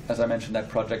 as I mentioned, that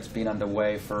project's been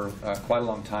underway for quite a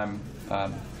long time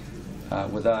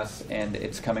with us, and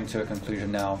it's coming to a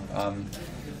conclusion now.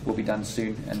 Will be done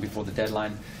soon and before the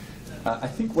deadline. I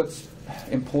think what's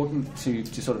important to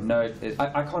sort of note is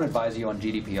I can't advise you on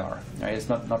GDPR. Right? It's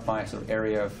not my sort of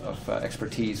area of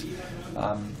expertise,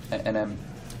 and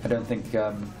I don't think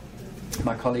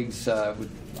my colleagues I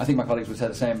think my colleagues would say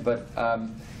the same, but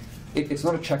it's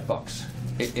not a checkbox.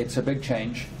 It's a big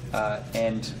change,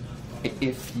 and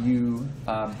if you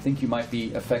think you might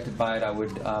be affected by it, I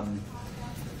would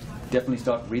definitely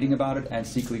start reading about it and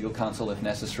seek legal counsel if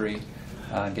necessary,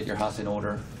 and get your house in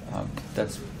order.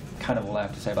 That's kind of all I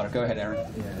have to say about it. Go ahead, Aaron.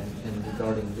 Yeah, and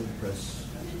regarding WordPress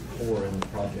core and the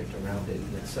project around it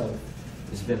in itself,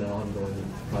 it's been an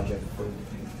ongoing project for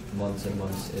months and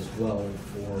months as well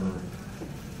for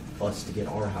us to get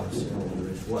our house in order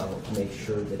as well, to make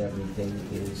sure that everything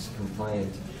is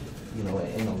compliant,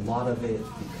 and a lot of it,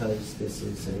 because this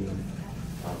is a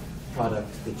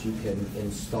product that you can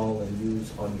install and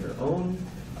use on your own,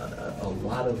 a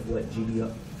lot of what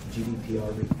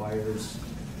GDPR requires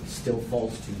still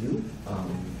falls to you.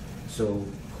 So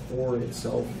core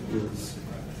itself is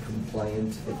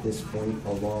compliant at this point,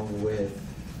 along with,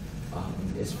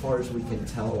 as far as we can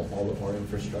tell, all of our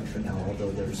infrastructure now,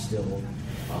 although there's still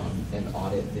an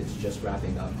audit that's just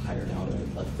wrapping up, hired out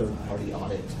a third-party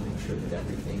audit to make sure that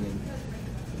everything in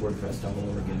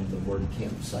WordPress.org and the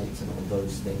WordCamp sites and all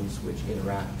those things which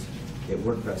that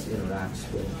WordPress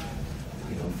interacts with,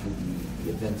 through the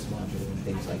events module and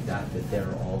things like that, that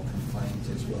they're all compliant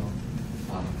as well.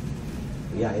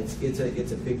 Yeah, it's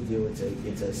a big deal.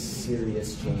 It's a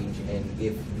serious change, and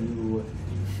if you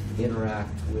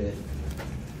interact with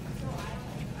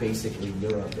basically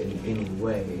Europe in any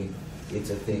way, it's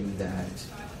a thing that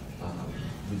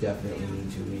you definitely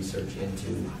need to research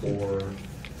into or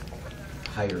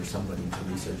hire somebody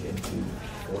to research into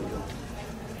for you.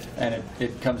 And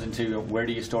it comes into where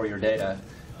do you store your data?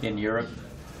 In Europe,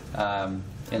 in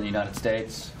the United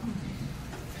States?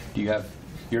 Do you have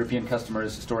European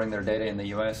customers storing their data in the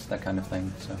US? That kind of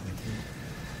thing. So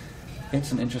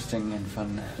it's an interesting and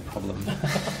fun problem.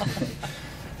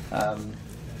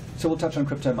 So we'll touch on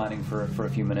crypto mining for a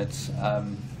few minutes.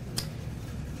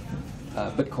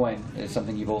 Bitcoin is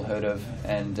something you've all heard of,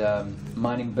 and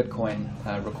mining Bitcoin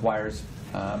requires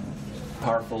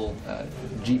powerful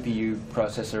GPU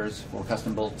processors or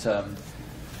custom-built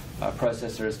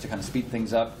processors to kind of speed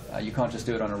things up. You can't just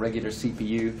do it on a regular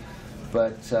CPU,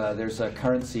 but there's a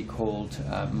currency called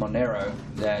Monero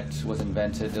that was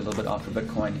invented a little bit after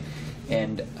Bitcoin,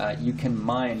 and you can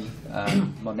mine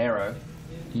Monero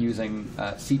using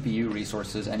CPU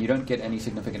resources, and you don't get any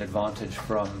significant advantage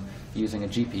from using a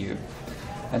GPU.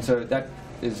 And so that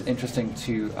is interesting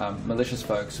to malicious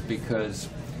folks, because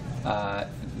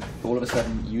all of a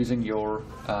sudden using your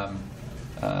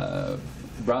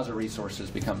browser resources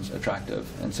becomes attractive.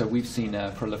 And so we've seen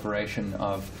a proliferation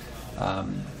of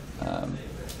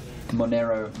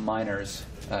Monero miners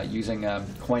using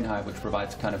CoinHive, which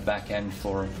provides kind of back end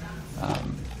for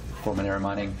Monero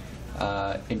mining,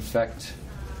 infect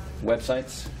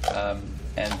websites,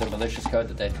 and the malicious code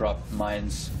that they drop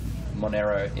mines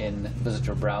Monero in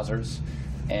visitor browsers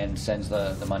and sends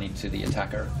the money to the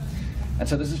attacker. And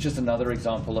so this is just another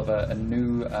example of a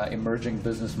new emerging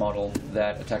business model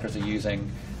that attackers are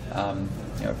using.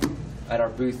 At our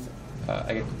booth,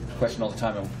 I get the question all the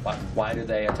time, why do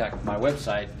they attack my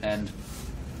website? And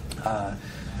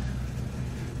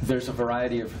there's a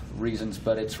variety of reasons,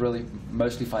 but it's really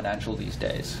mostly financial these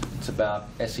days. It's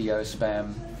about SEO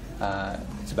spam,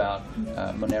 it's about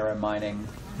Monero mining,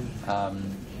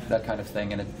 that kind of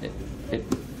thing, and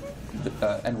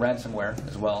and ransomware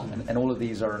as well. And all of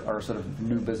these are sort of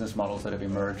new business models that have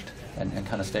emerged and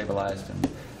kind of stabilized. And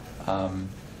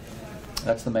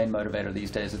that's the main motivator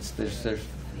these days. There's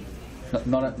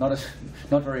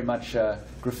not very much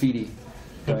graffiti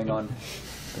going on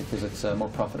because it's more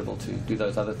profitable to do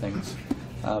those other things.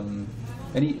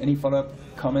 Any follow-up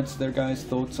comments there, guys?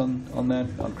 Thoughts on that,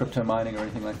 on crypto mining or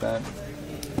anything like that?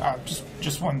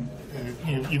 Just one.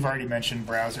 You've already mentioned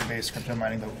browser-based crypto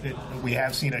mining. We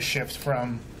have seen a shift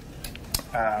from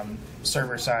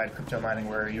server-side crypto mining,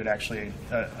 where you would actually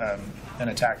an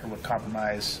attacker would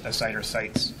compromise a site or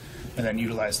sites, and then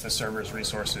utilize the server's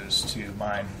resources to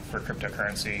mine for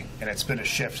cryptocurrency. And it's been a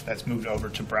shift that's moved over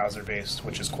to browser-based,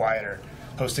 which is quieter.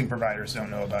 Hosting providers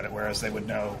don't know about it, whereas they would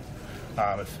know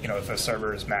if a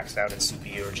server is maxed out its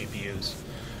CPU or GPUs.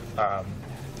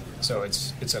 So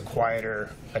it's a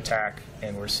quieter attack,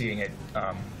 and we're seeing it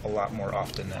a lot more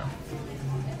often now.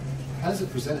 How does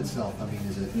it present itself? I mean,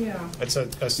 is it? Yeah. It's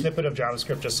a snippet of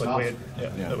JavaScript, just like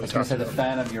I was going to say the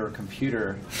fan of your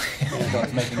computer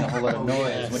starts making a whole lot of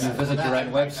noise when you visit your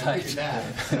own website.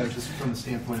 So just from the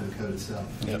standpoint of the code itself.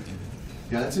 Yep.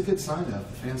 Yeah, that's a good sign though.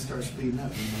 The fans start speeding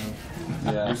up,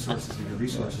 Yeah. your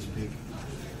resources peak.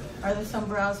 Are there some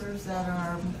browsers that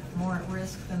are more at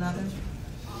risk than others?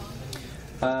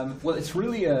 Well, it's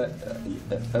really a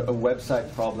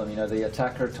website problem. The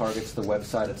attacker targets the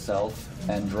website itself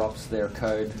and drops their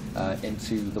code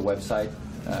into the website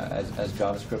as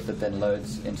JavaScript that then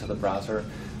loads into the browser.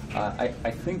 I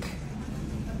think,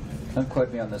 don't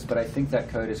quote me on this, but I think that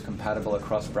code is compatible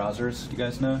across browsers. Do you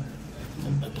guys know?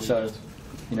 So,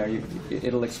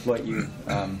 it'll exploit you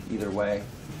either way.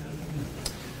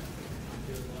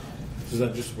 Does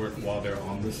that just work while they're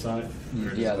on the site?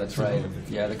 Yeah, that's right.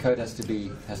 Yeah, the code has to be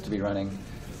running.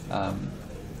 Go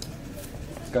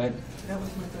ahead. That was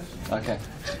my question. Okay.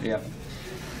 Yeah.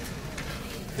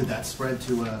 Could that spread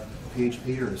to a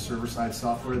PHP or a server-side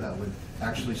software that would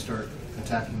actually start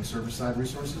attacking server-side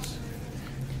resources?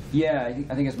 Yeah,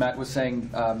 I think as Matt was saying,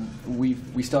 we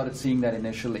started seeing that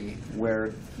initially,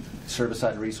 where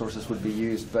server-side resources would be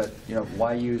used, but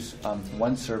why use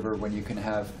one server when you can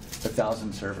have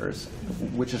 1,000 servers,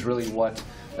 which is really what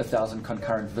 1,000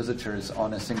 concurrent visitors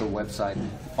on a single website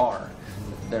are.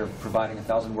 They're providing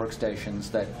 1,000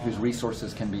 workstations whose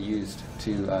resources can be used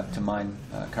to mine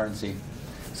currency.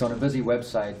 So on a busy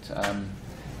website,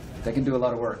 they can do a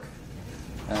lot of work.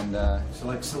 And so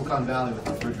like Silicon Valley with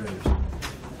refrigerators.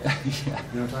 Yeah.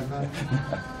 You know what I'm talking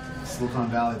about? Silicon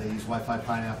Valley, they use Wi-Fi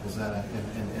pineapples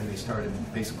and they started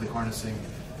basically harnessing.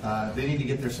 They need to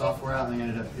get their software out, and they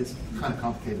ended up, it's kind of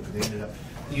complicated, but they ended up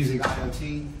using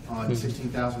IoT on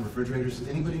 16,000 refrigerators. Does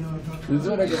anybody know what I'm talking about? This is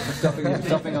what I get for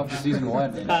stopping off the season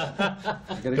one. I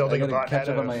gotta catch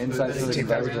up on my insights. They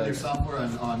ran their software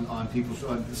on people's,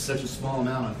 such a small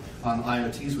amount on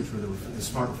IoTs, which were the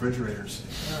smart refrigerators,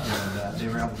 and they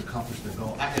were able to accomplish their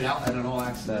goal. And it all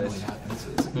accidentally happened.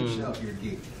 It's a good show if you're a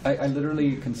geek. I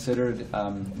literally considered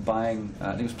buying,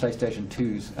 I think it was PlayStation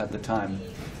 2s at the time,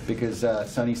 because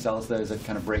Sony sells those at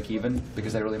kind of break even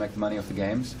because they really make the money off the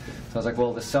games. So I was like,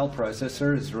 well, the cell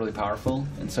processor is really powerful,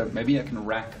 and so maybe I can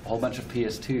rack a whole bunch of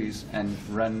PS2s and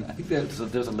run, I think there's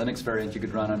a Linux variant you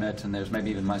could run on it, and there's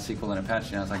maybe even MySQL and Apache.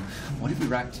 And I was like, what if we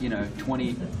racked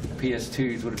 20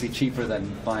 PS2s? Would it be cheaper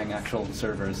than buying actual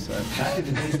servers? So. Back in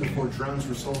the days before drones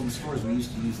were sold in stores, we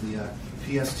used to use the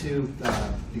PS2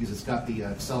 because it's got the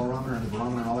accelerometer and the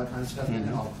barometer and all that kind of stuff,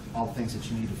 and all the things that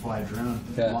you need to fly a drone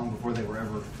long before they were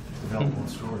ever available in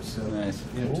stores. So nice.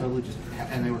 Totally just,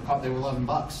 and they were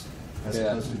 $11 as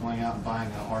opposed to going out and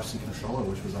buying an RC controller,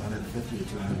 which was $150 to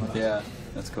 $200. Yeah,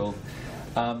 that's cool.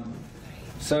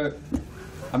 So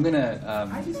I'm gonna.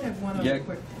 I just have one other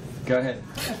quick. Go ahead.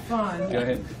 It's fun. Go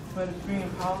ahead. But it's bringing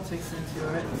politics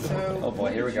into it. So. Oh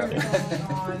boy, here we go. On,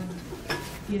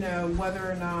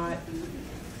 whether or not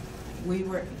we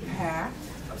were hacked.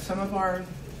 Some of our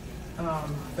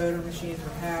voter machines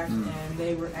were hacked, and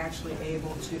they were actually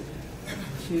able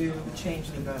to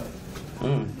change the vote.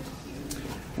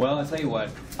 Well, I'll tell you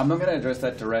what, I'm not going to address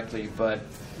that directly, but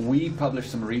we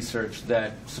published some research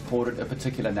that supported a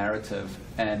particular narrative,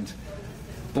 and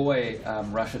boy,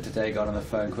 Russia Today got on the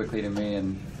phone quickly to me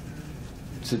and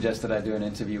suggested I do an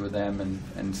interview with them,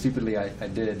 and stupidly I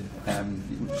did.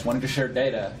 Just wanting to share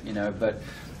data, but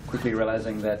quickly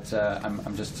realizing that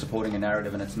I'm just supporting a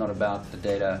narrative and it's not about the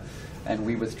data, and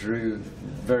we withdrew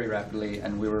very rapidly,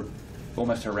 and we were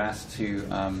almost harassed to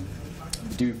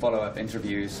do follow-up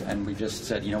interviews, and we just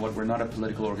said, you know what, we're not a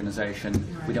political organization,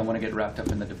 we don't want to get wrapped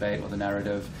up in the debate or the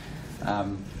narrative.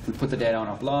 We put the data on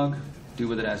our blog, do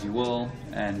with it as you will,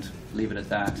 and leave it at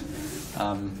that.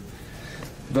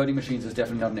 Voting machines is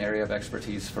definitely not an area of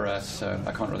expertise for us, so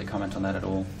I can't really comment on that at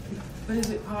all. But is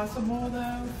it possible,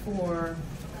 though, for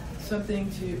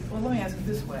something to, well, let me ask it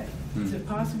this way. Is it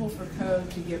possible for code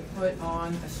to get put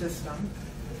on a system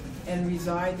and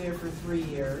reside there for 3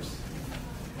 years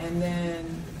and then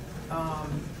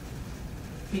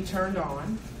be turned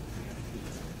on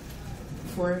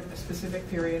for a specific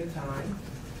period of time,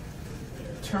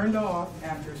 turned off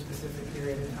after a specific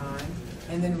period of time,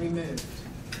 and then removed?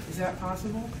 Is that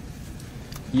possible?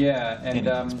 Yeah, and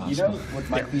you know what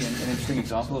might be an interesting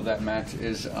example of that, Matt,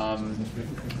 is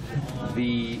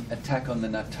the attack on the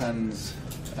Natanz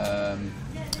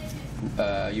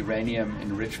uranium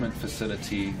enrichment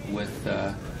facility with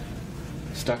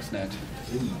Stuxnet,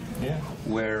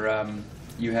 where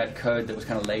you had code that was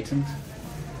kind of latent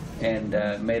and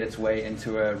made its way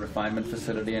into a refinement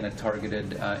facility, and it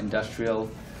targeted industrial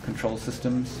control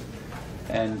systems.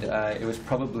 And it was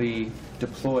probably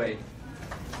deployed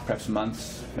perhaps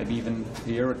months, maybe even a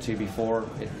year or two before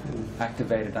it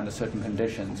activated under certain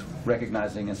conditions,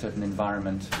 recognizing a certain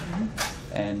environment.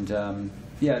 And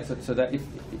yeah, so that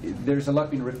there's a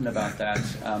lot being written about that.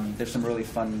 There's some really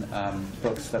fun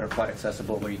books that are quite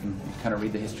accessible where you can kind of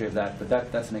read the history of that.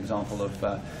 But that's an example of,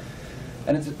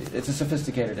 and it's a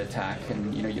sophisticated attack,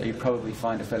 and you know you probably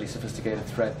find a fairly sophisticated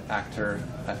threat actor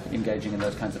engaging in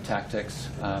those kinds of tactics,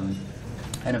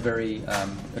 and a very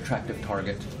attractive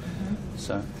target.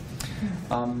 So,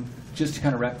 just to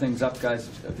kind of wrap things up, guys,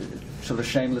 sort of a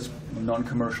shameless,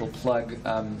 non-commercial plug.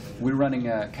 We're running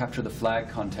a Capture the Flag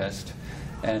contest,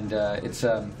 and it's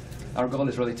our goal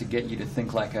is really to get you to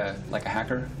think like a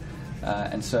hacker.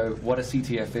 And so, what a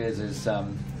CTF is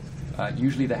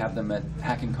usually they have them at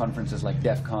hacking conferences like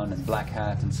DEF CON and Black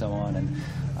Hat and so on,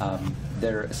 and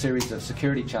they're a series of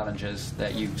security challenges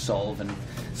that you solve, and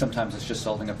sometimes it's just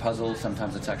solving a puzzle,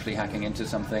 sometimes it's actually hacking into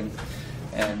something.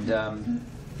 And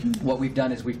what we've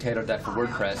done is we've tailored that for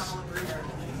WordPress.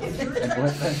 And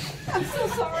I'm so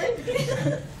sorry.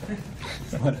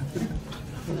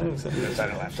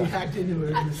 She hacked into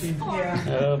her machine.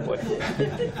 Yeah. Oh boy.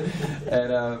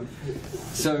 And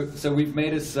so we've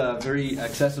made this very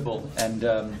accessible, and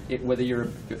whether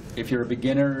if you're a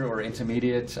beginner or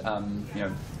intermediate,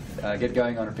 get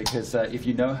going on it, because if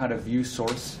you know how to view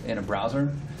source in a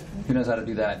browser, who knows how to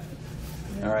do that?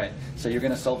 All right, so you're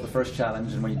going to solve the first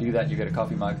challenge, and when you do that, you get a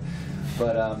coffee mug.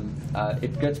 But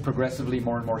it gets progressively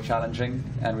more and more challenging,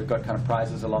 and we've got kind of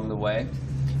prizes along the way.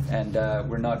 And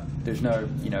there's no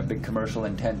big commercial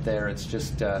intent there. It's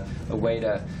just a way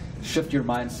to shift your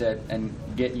mindset and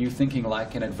get you thinking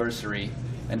like an adversary,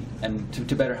 and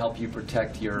to better help you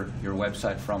protect your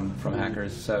website from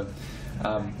hackers. So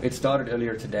it started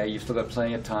earlier today. You've still got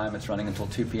plenty of time. It's running until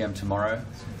 2 p.m. tomorrow.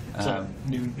 So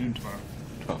noon tomorrow.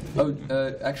 Oh,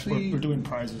 actually, we're doing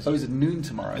prizes. Oh, is it noon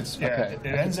tomorrow? Okay. It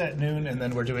ends at noon, and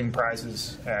then we're doing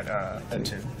prizes at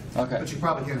 2. But Okay. you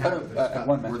probably can't have it. It's got at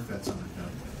 1 minute. WordFence on it.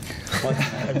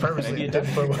 I purposely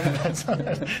didn't put WordPress on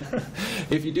it.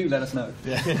 If you do, let us know.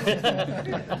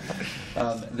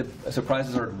 So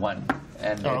prizes are at 1,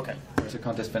 and the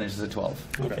contest finishes at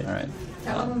 12. Okay. All right.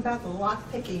 Tell them about the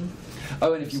lock picking.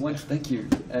 Oh, and if you want, thank you.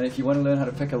 And if you want to learn how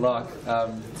to pick a lock,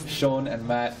 Sean and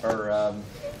Matt are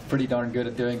pretty darn good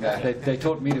at doing that. They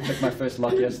taught me to pick my first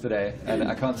lock yesterday, and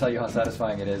I can't tell you how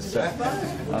satisfying it is. So,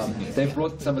 they've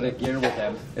brought some of their gear with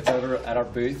them. It's over at our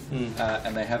booth,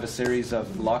 and they have a series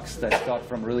of locks that start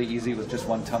from really easy with just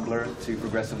 1 tumbler to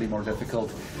progressively more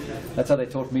difficult. That's how they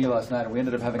taught me last night, and we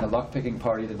ended up having a lock picking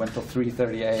party that went till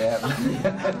 3:30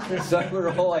 a.m. So we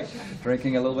were all like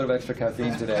drinking a little bit of extra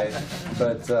caffeine today.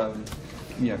 But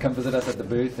come visit us at the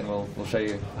booth, and we'll show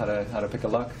you how to pick a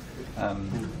lock.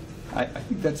 I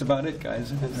think that's about it,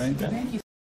 guys. Right? Thank you.